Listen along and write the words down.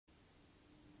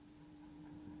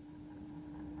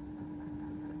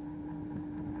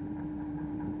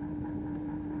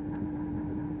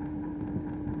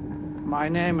My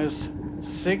name is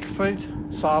Siegfried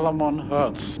Solomon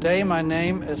Hertz. Today my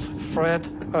name is Fred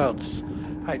Hertz.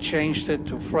 I changed it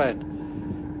to Fred.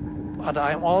 But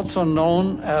I'm also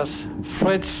known as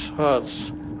Fritz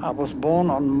Hertz. I was born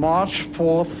on March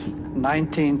 4th,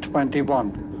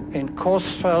 1921 in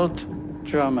Coesfeld,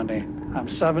 Germany. I'm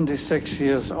 76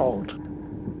 years old.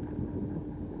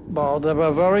 Well, there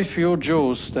were very few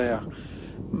Jews there.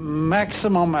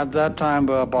 Maximum at that time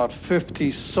were about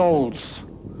 50 souls.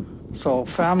 So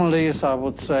families, I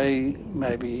would say,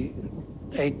 maybe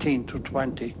 18 to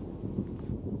 20.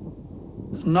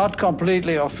 Not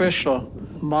completely official.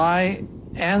 My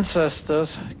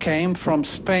ancestors came from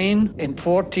Spain in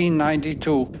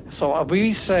 1492. So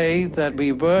we say that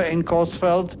we were in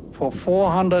Coesfeld for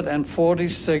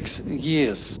 446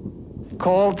 years.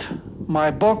 Called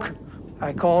my book,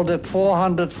 I called it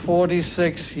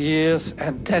 446 years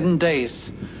and 10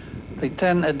 days. The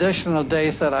 10 additional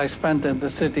days that I spent in the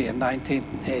city in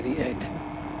 1988.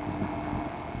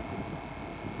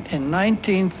 In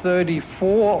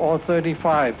 1934 or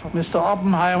 35, Mr.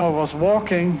 Oppenheimer was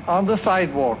walking on the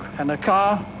sidewalk, and a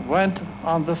car went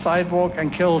on the sidewalk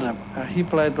and killed him. He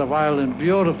played the violin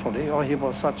beautifully. Oh, he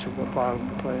was such a good violin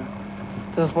player.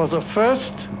 This was the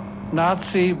first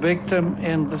Nazi victim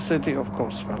in the city of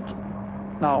Coesfeld.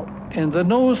 Now, in the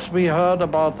news, we heard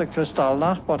about the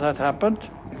Kristallnacht, what had happened.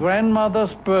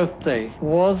 Grandmother's birthday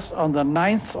was on the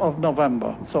 9th of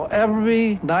November. So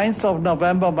every 9th of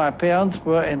November, my parents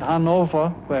were in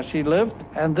Hanover, where she lived.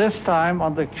 And this time,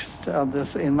 in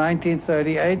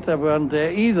 1938, they weren't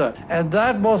there either. And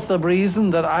that was the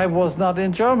reason that I was not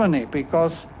in Germany,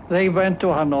 because they went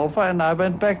to Hanover and I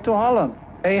went back to Holland.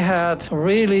 They had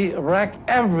really wrecked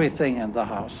everything in the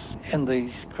house in the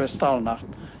Kristallnacht.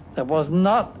 There was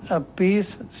not a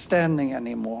piece standing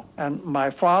anymore. And my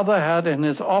father had in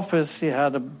his office, he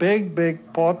had a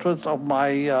big portraits of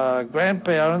my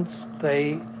grandparents.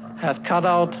 They had cut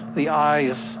out the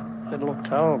eyes. It looked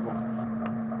terrible.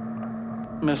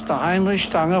 Mr. Heinrich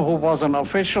Stange, who was an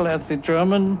official at the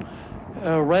German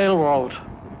railroad,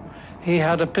 he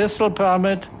had a pistol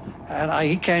permit, and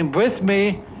he came with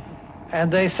me,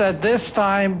 and they said, this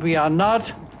time we are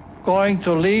not going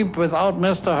to leave without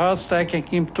Mr. Hertz taking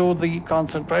him to the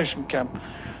concentration camp.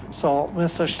 So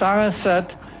Mr. Stange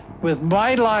said, with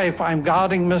my life, I'm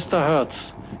guarding Mr.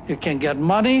 Hertz. You can get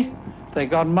money. They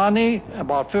got money,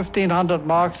 about 1,500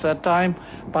 marks that time,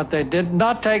 but they did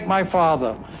not take my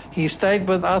father. He stayed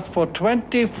with us for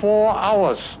 24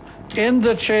 hours in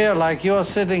the chair, like you're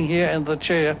sitting here in the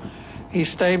chair. He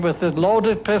stayed with his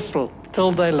loaded pistol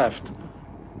till they left.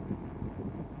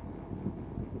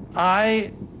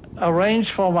 I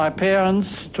arranged for my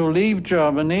parents to leave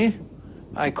Germany.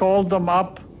 I called them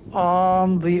up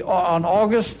on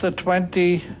August the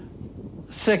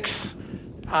 26th.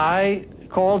 I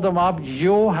called them up,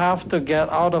 you have to get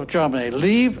out of Germany.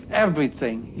 Leave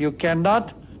everything. You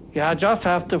cannot, you just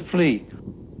have to flee.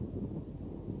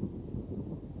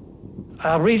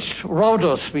 I reached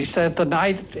Rhodos. We stayed the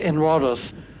night in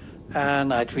Rhodos.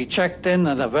 And we checked in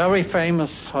at a very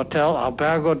famous hotel,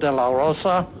 Albergo de la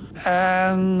Rosa.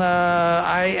 And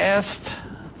I asked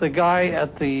the guy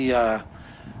at the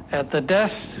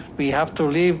desk, we have to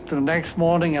leave the next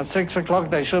morning at 6 o'clock.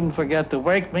 They shouldn't forget to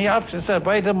wake me up. She said,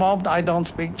 wait a moment, I don't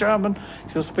speak German.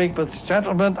 You speak with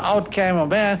gentlemen. Out came a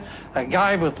man, a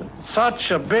guy with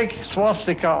such a big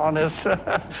swastika on his,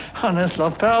 on his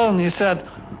lapel. And he said,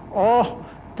 oh,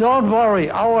 don't worry,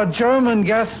 our German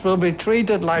guests will be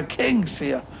treated like kings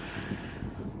here.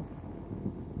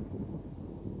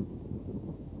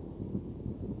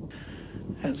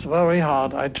 It's very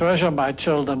hard. I treasure my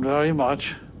children very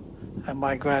much and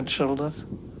my grandchildren.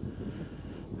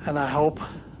 And I hope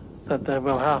that they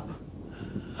will have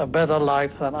a better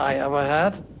life than I ever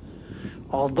had.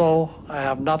 Although I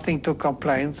have nothing to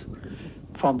complain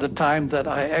from the time that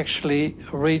I actually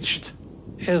reached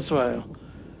Israel,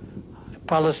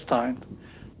 Palestine.